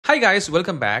Hi guys,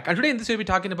 welcome back. And today in this video we'll be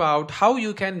talking about how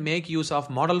you can make use of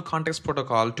Model Context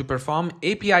Protocol to perform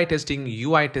API testing,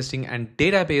 UI testing, and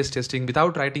database testing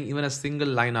without writing even a single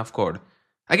line of code.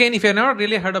 Again, if you have never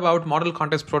really heard about Model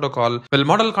Context Protocol, well,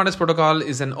 Model Context Protocol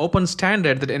is an open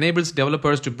standard that enables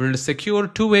developers to build secure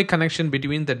two-way connection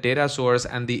between the data source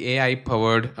and the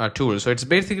AI-powered tool. So it's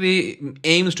basically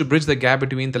aims to bridge the gap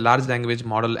between the large language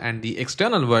model and the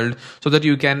external world so that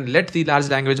you can let the large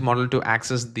language model to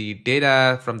access the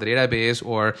data from the database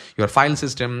or your file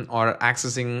system or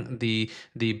accessing the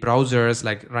browsers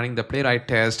like running the Playwright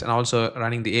test and also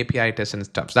running the API test and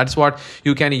stuff. So that's what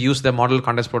you can use the Model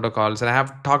Context Protocols. And I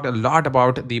have talked a lot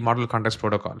about the Model Context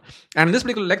Protocol. And in this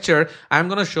particular lecture, I'm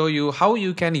going to show you how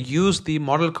you can use the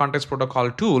Model Context Protocol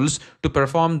tools to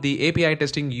perform the API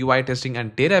testing, UI testing,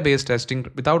 and database testing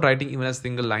without writing even a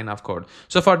single line of code.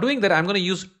 So for doing that, I'm going to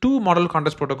use two Model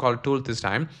Context Protocol tools this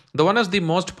time. The one is the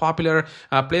most popular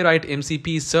Playwright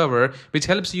MCP server, which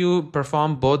helps you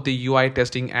perform both the UI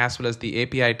testing as well as the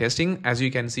API testing. As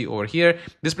you can see over here,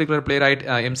 this particular Playwright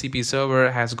MCP server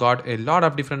has got a lot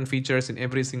of different features in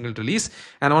every single release.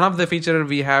 And one of the features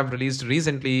we have released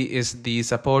recently is the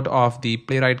support of the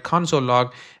Playwright console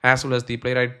log as well as the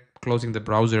Playwright closing the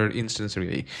browser instance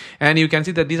really. And you can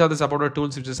see that these are the supported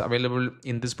tools which is available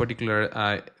in this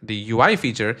particular the UI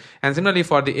feature. And similarly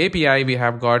for the API, we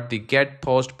have got the get,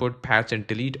 post, put, patch, and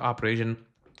delete operation,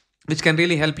 which can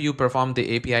really help you perform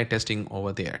the API testing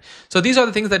over there. So these are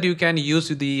the things that you can use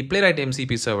with the Playwright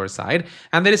MCP server side.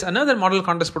 And there is another Model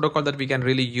Context Protocol that we can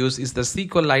really use is the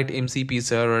SQLite MCP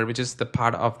server, which is the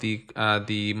part of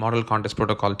the Model Context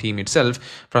Protocol team itself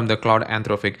from the Cloud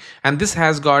Anthropic. And this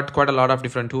has got quite a lot of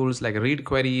different tools like read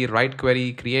query, write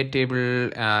query, create table,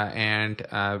 and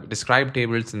describe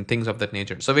tables and things of that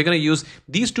nature. So we're going to use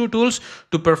these two tools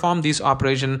to perform this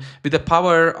operation with the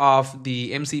power of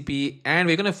the MCP, and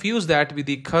we're going to fuse that with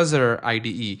the Cursor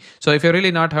IDE. So if you've really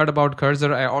not heard about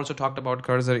Cursor, I also talked about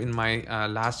Cursor in my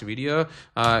last video.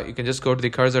 You can just go to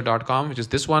the cursor.com, which is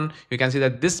this one. You can see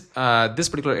that this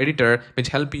particular editor which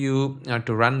help you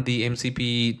to run the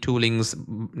MCP toolings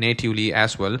natively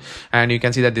as well. And you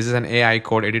can see that this is an AI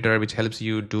code editor which helps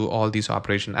you do all these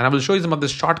operations. And I will show you some of the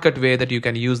shortcut way that you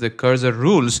can use the Cursor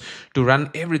rules to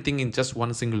run everything in just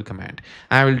one single command.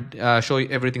 I will show you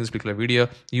everything in this particular video.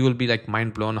 You will be like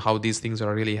mind blown how these things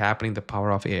are really happening, the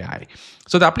power of AI.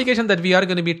 So the application that we are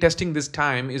going to be testing this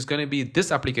time is going to be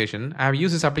this application. I have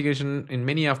used this application in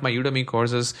many of my Udemy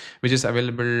courses, which is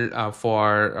available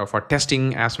for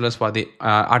testing as well as for the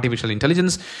artificial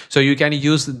intelligence. So you can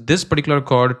use this particular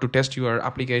code to test your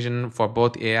application for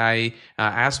both AI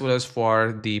as well as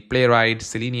for the Playwright,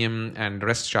 Selenium, and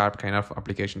REST Sharp kind of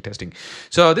application testing.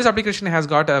 So this application has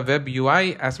got a web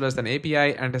UI as well as an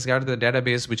API, and has got the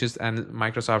database, which is a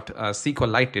Microsoft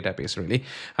SQLite database really.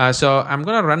 So I'm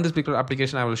going to run this particular application.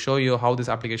 I will show you how this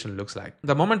application looks like.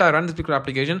 The moment I run this particular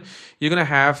application, you're going to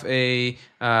have the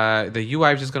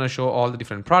UI which is going to show all the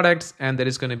different products, and there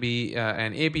is going to be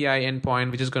an API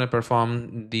endpoint which is going to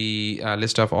perform the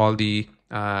list of all the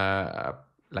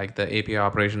like the API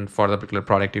operation for the particular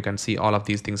product. You can see all of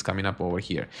these things coming up over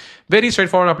here. Very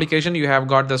straightforward application. You have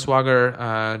got the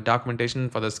Swagger documentation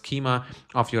for the schema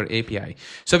of your API.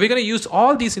 So we're going to use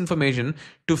all this information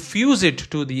to fuse it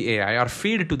to the AI or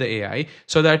feed it to the AI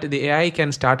so that the AI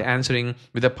can start answering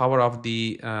with the power of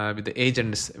the with the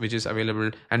agents which is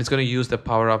available, and it's going to use the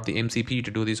power of the MCP to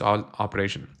do this all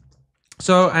operation.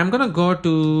 So I'm going to go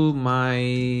to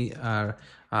my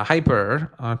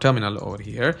Hyper terminal over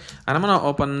here, and I'm going to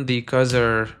open the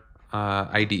Cursor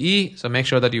IDE. So make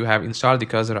sure that you have installed the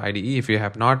Cursor IDE. If you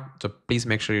have not, so please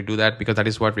make sure you do that, because that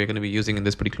is what we're going to be using in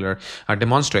this particular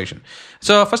demonstration.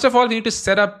 So first of all, we need to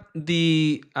set up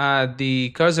the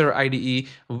Cursor IDE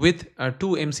with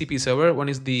two MCP server. One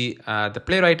is the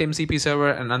Playwright MCP server,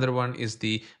 and another one is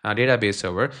the database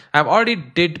server. I've already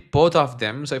did both of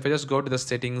them. So if I just go to the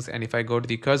settings, and if I go to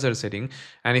the Cursor setting,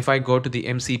 and if I go to the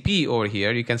MCP over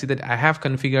here, you can see that I have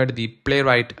configured the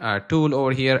Playwright tool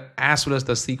over here as well as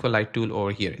the SQLite tool over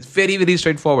here. It's very, very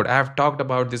straightforward. I have talked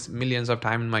about this millions of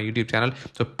times in my YouTube channel.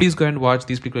 So please go and watch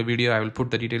this particular video. I will put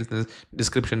the details in the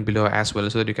description below as well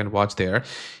so that you can watch there.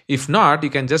 If not, you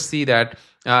can just see that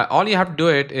all you have to do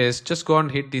it is just go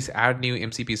and hit this add new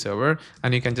MCP server,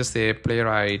 and you can just say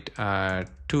Playwright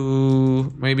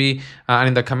to maybe, and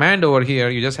in the command over here,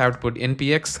 you just have to put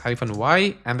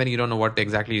npx-y, and then you don't know what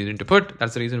exactly you need to put.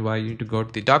 That's the reason why you need to go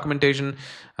to the documentation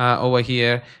over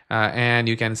here, and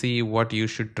you can see what you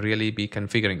should really be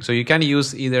configuring. So you can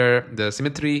use either the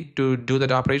symmetry to do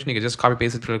that operation. You can just copy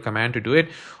paste it to a command to do it,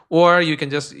 or you can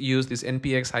just use this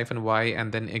npx-y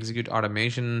and then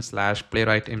ExecuteAutomation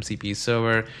 /Playwright MCP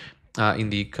server in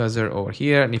the cursor over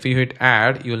here, and if you hit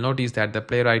add, you'll notice that the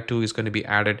Playwright 2 is going to be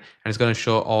added, and it's going to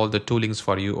show all the toolings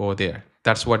for you over there.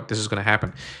 That's what this is going to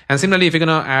happen. And similarly, if you're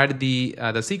going to add the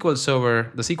SQL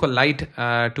server, the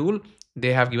SQLite tool,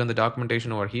 they have given the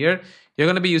documentation over here. You're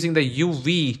going to be using the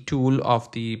UV tool of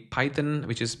the Python,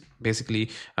 which is basically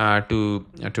to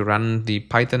run the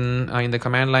Python in the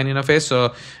command line interface.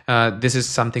 So this is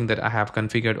something that I have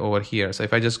configured over here. So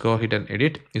if I just go ahead and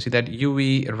edit, you see that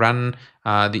UV run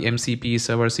the MCP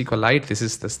server SQLite. This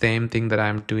is the same thing that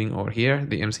I'm doing over here,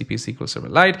 the MCP SQL Server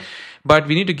Lite. But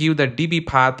we need to give the DB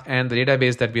path and the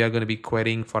database that we are going to be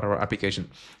querying for our application.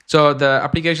 So the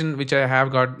application which I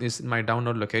have got is in my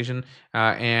download location,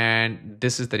 and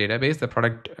this is the database, the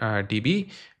product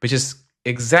DB, which is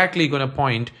exactly going to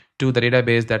point to the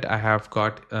database that I have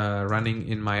got running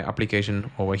in my application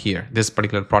over here, this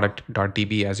particular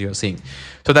product.db, as you're seeing,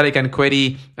 so that I can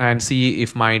query and see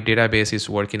if my database is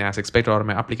working as expected or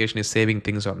my application is saving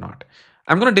things or not.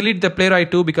 I'm going to delete the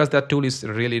Playwright 2 because that tool is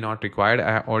really not required.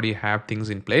 I already have things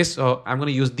in place. So I'm going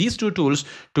to use these two tools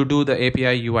to do the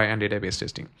API, UI, and database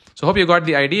testing. So hope you got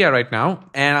the idea right now.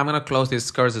 And I'm going to close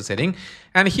this cursor setting.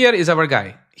 And here is our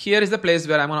guy. Here is the place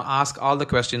where I'm going to ask all the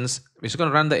questions. It's going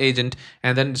to run the agent,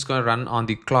 and then it's going to run on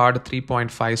the Claude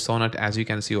 3.5 Sonnet, as you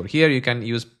can see over here. You can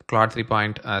use Claude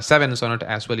 3.7 Sonnet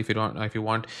as well if you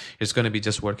want. It's going to be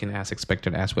just working as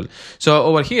expected as well. So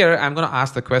over here, I'm going to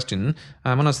ask the question.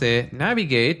 I'm going to say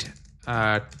navigate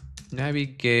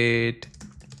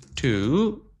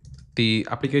to the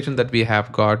application that we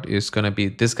have got is going to be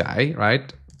this guy,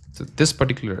 right? So this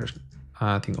particular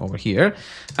thing over here,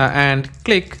 and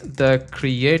click the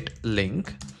create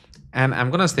link, and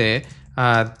I'm gonna say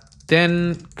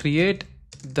then create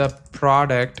the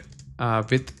product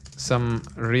with some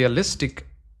realistic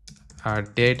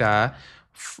data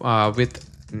with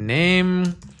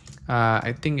name.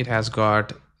 I think it has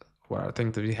got what I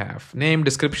think that we have: name,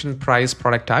 description, price,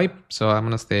 product type. So I'm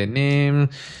gonna say name,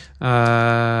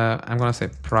 I'm gonna say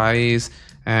price,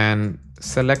 and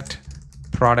select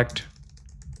product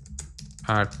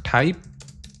type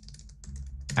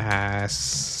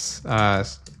as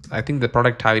I think the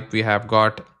product type, we have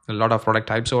got a lot of product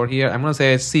types over here. I'm going to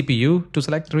say CPU to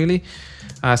select, really,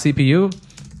 CPU,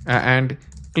 and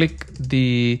click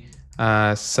the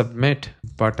submit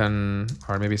button,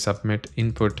 or maybe submit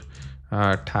input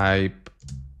type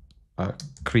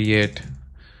create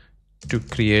to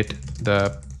create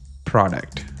the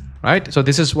product. Right, so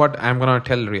this is what I'm going to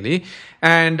tell, really.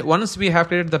 And once we have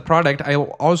created the product, I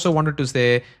also wanted to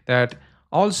say that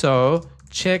also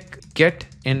check get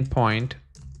endpoint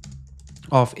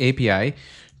of API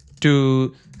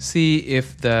to see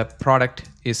if the product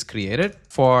is created.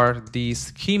 For the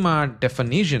schema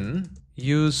definition,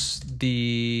 use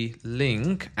the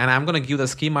link, and I'm going to give the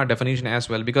schema definition as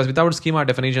well, because without schema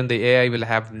definition, the AI will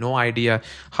have no idea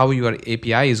how your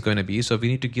API is going to be. So we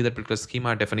need to give that particular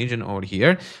schema definition over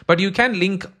here. But you can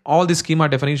link all the schema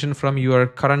definition from your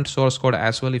current source code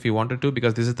as well if you wanted to,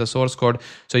 because this is the source code.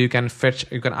 So you can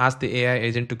ask the AI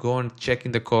agent to go and check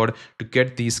in the code to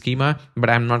get the schema, but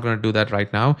I'm not going to do that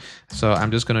right now. So I'm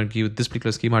just going to give this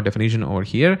particular schema definition over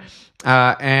here.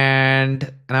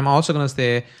 And I'm also going to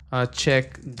say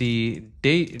check the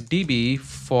DB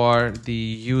for the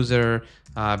user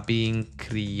being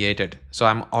created. So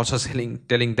I'm also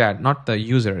telling that, not the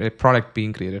user, a product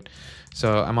being created.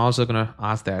 So I'm also going to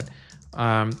ask that.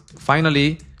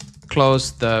 Finally,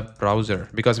 close the browser,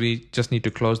 because we just need to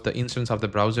close the instance of the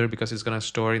browser, because it's going to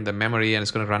store in the memory and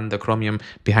it's going to run the Chromium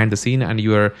behind the scene, and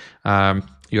your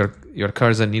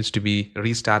cursor needs to be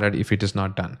restarted if it is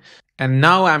not done. And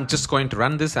now I'm just going to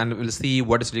run this, and we'll see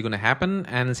what is really going to happen.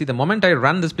 And see, the moment I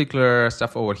run this particular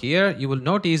stuff over here, you will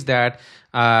notice that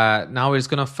now it's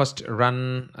going to first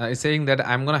run. It's saying that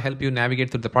I'm going to help you navigate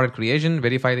through the product creation,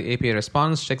 verify the API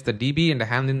response, checks the DB, and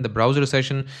hand in the browser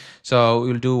session. So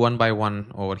we'll do one by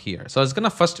one over here. So it's going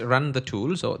to first run the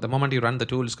tool. So the moment you run the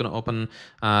tool, it's going to open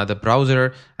the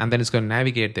browser, and then it's going to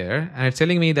navigate there. And it's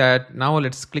telling me that now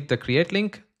let's click the create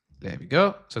link. There we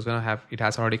go. So it's going to have, it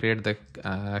has already created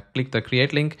the, click the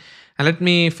create link, and let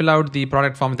me fill out the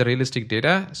product form with the realistic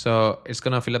data. So it's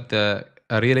going to fill up the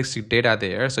realistic data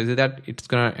there. So is that it's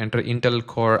going to enter Intel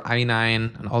Core i9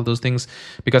 and all those things,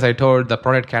 because I told the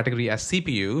product category as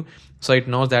CPU. So it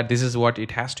knows that this is what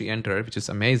it has to enter, which is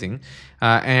amazing.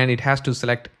 And it has to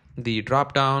select the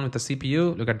drop down with the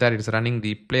CPU. Look at that. It's running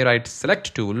the Playwright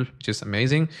select tool, which is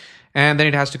amazing. and then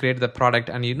it has to create the product.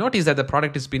 And you notice that the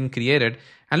product has been created,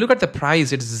 and look at the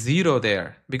price, it's 0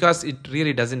 there, because it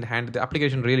really doesn't handle, the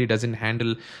application really doesn't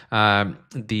handle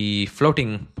the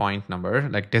floating point number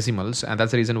like decimals, and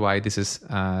that's the reason why this is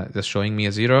just showing me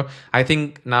a 0. I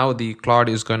think now the Claude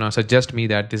is going to suggest me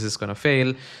that this is going to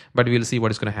fail, but we'll see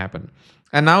what is going to happen.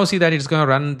 And now see that it's going to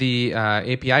run the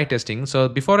API testing. So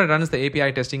before it runs the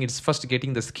API testing, it's first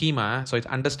getting the schema. So it's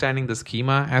understanding the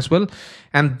schema as well.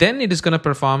 And then it is going to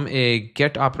perform a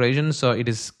get operation. So it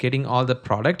is getting all the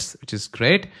products, which is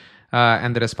great.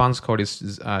 And the response code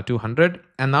is 200.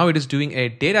 And now it is doing a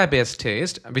database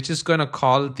test, which is going to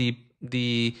call the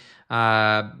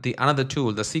another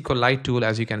tool, the SQLite tool.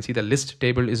 As you can see, the list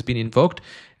table is being invoked,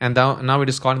 and now it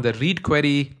is calling the read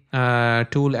query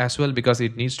tool as well, because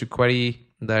it needs to query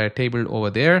the table over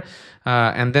there.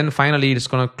 And then finally it's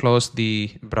going to close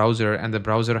the browser, and the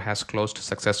browser has closed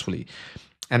successfully.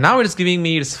 And now it's giving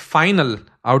me its final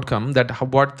outcome, that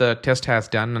what the test has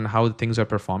done and how things are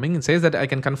performing. It says that I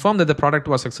can confirm that the product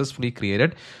was successfully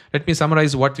created. Let me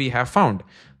summarize what we have found.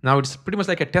 Now it's pretty much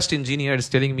like a test engineer. It's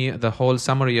telling me the whole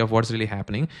summary of what's really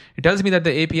happening. It tells me that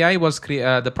the API was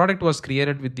the product was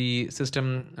created with the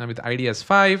system with ID as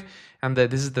 5, and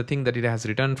this is the thing that it has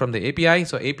returned from the API.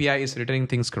 So API is returning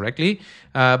things correctly,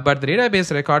 but the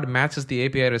database record matches the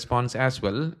API response as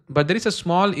well. But there is a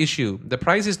small issue. The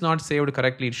price is not saved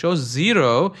correctly. It shows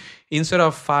 0 instead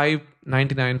of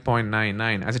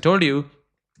 599.99. As I told you,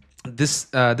 this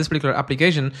particular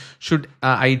application should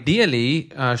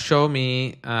ideally show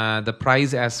me the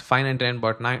price as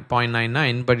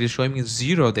 599.99, but it is showing me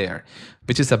 0 there,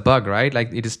 which is a bug, right?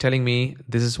 Like, it is telling me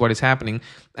this is what is happening,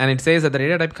 and it says that the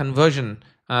data type conversion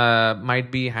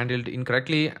might be handled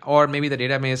incorrectly, or maybe the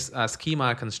database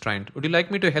schema constraint. Would you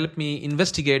like me to help me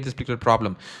investigate this particular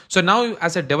problem? So now,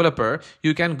 as a developer,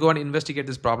 you can go and investigate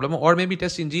this problem, or maybe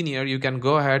test engineer, you can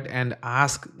go ahead and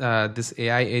ask this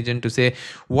AI agent to say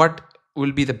what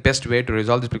will be the best way to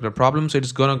resolve this particular problem. So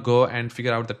it's going to go and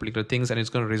figure out the particular things, and it's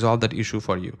going to resolve that issue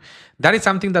for you. That is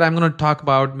something that I'm going to talk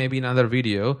about maybe in another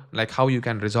video, like how you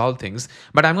can resolve things.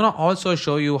 But I'm going to also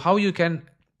show you how you can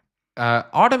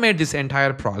automate this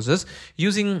entire process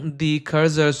using the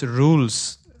Cursor's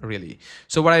rules, really.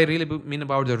 So what I really mean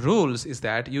about the rules is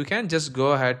that you can just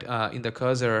go ahead in the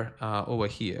Cursor over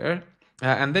here,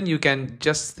 and then you can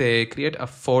just say create a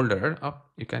folder.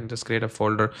 You can just create a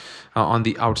folder on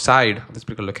the outside of this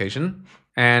particular location,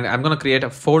 and I'm going to create a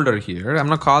folder here. I'm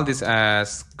going to call this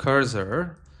as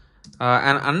Cursor.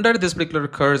 And under this particular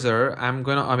cursor, I'm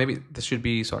gonna, or maybe this should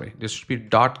be, sorry, this should be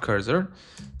dot cursor.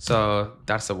 So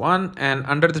that's the one. And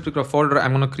under this particular folder,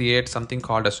 I'm gonna create something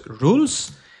called as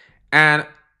rules. And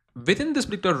within this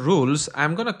particular rules,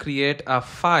 I'm gonna create a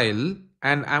file,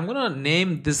 and I'm gonna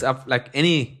name this up like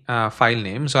any file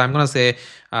name. So I'm gonna say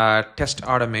test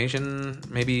automation.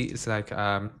 Maybe it's like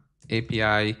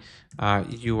API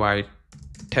UI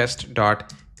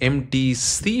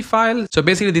test.mdc file. So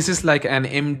basically this is like an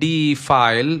MD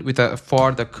file with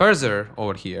for the cursor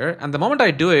over here. And the moment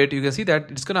I do it, you can see that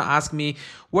it's going to ask me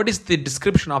what is the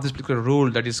description of this particular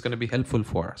rule that is going to be helpful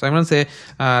for. So I'm going to say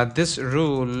this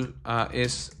rule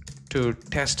is to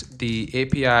test the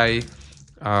API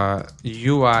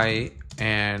UI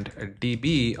and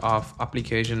DB of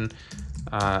application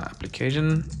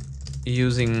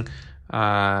using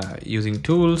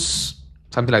tools,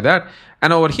 something like that.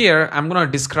 And over here, I'm going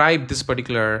to describe this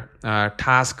particular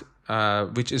task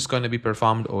which is going to be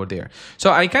performed over there.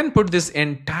 So I can put this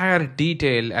entire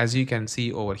detail, as you can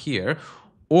see over here,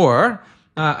 or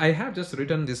I have just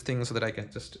written this thing so that I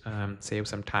can just save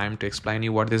some time to explain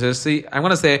you what this is. See, I'm going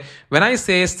to say, when I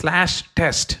say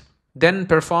 /test, then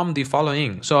perform the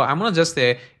following. So I'm going to just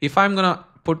say, if I'm going to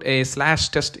put a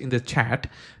 /test in the chat,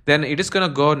 then it is going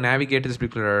to go navigate to this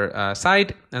particular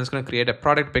site, and it's going to create a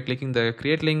product by clicking the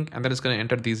create link, and then it's going to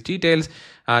enter these details,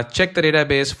 check the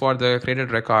database for the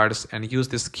created records, and use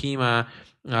this schema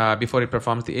before it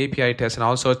performs the API test, and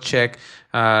also check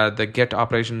the get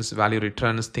operations value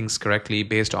returns things correctly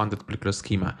based on the particular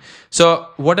schema. So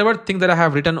whatever thing that I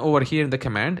have written over here in the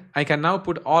command, I can now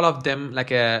put all of them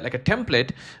like a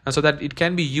template, so that it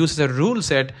can be used as a rule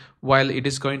set while it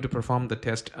is going to perform the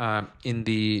test in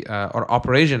the or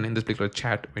operation in this particular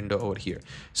chat window over here.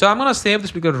 So I'm going to save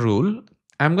this particular rule.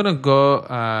 I'm going to go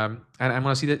and I'm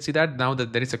going to see that now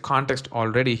that there is a context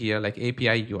already here, like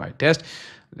API UI test.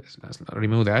 Let's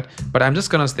remove that, but I'm just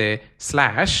going to say /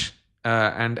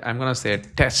 and I'm going to say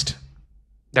test.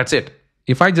 That's it.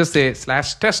 if I just say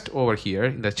 /test over here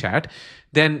in the chat,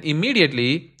 then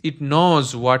immediately it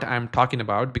knows what I'm talking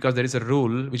about, because there is a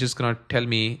rule which is going to tell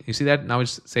me, you see that now it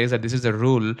says that this is a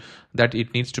rule that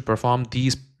it needs to perform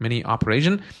these many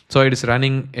operations. So it is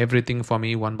running everything for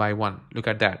me one by one. Look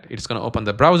at that. It's going to open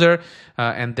the browser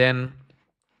and then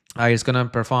it's going to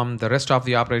perform the rest of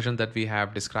the operation that we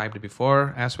have described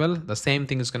before as well. The same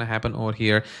thing is going to happen over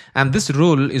here. And this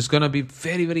rule is going to be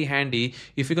very, very handy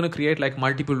if you're going to create like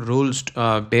multiple rules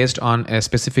based on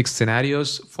specific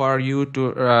scenarios for you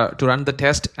to run the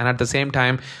test. And at the same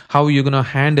time, how you're going to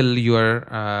handle your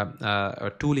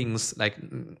toolings. Like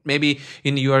maybe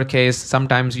in your case,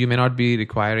 sometimes you may not be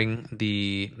requiring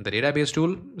the database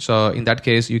tool. So in that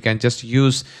case, you can just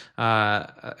use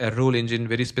a rule engine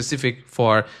very specific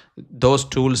for those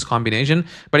tools combination.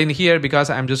 But in here,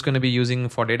 because I'm just going to be using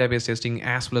for database testing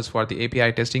as well as for the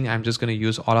API testing, I'm just going to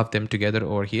use all of them together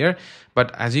over here.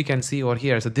 But as you can see over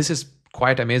here, so this is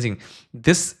quite amazing.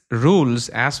 This rules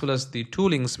as well as the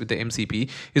toolings with the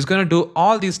MCP is going to do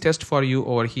all these tests for you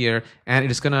over here, and it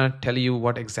is going to tell you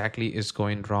what exactly is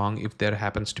going wrong if there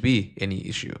happens to be any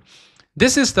issue.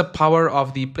 This is the power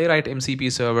of the Playwright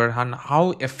MCP server and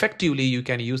how effectively you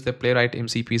can use the Playwright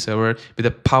MCP server with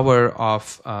the power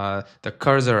of the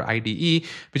Cursor IDE,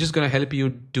 which is going to help you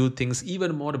do things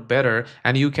even more better,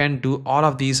 and you can do all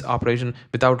of these operations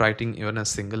without writing even a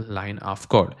single line of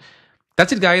code.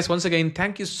 That's it, guys. Once again,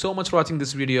 thank you so much for watching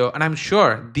this video, and I'm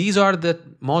sure these are the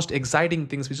most exciting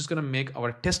things which is going to make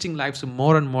our testing lives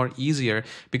more and more easier,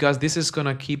 because this is going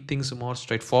to keep things more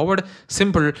straightforward,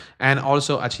 simple, and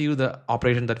also achieve the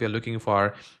operation that we are looking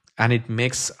for, and it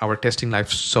makes our testing life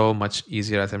so much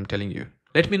easier, as I'm telling you.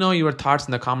 Let me know your thoughts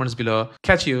in the comments below.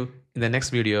 Catch you in the next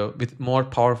video with more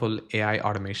powerful AI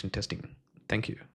automation testing. Thank you.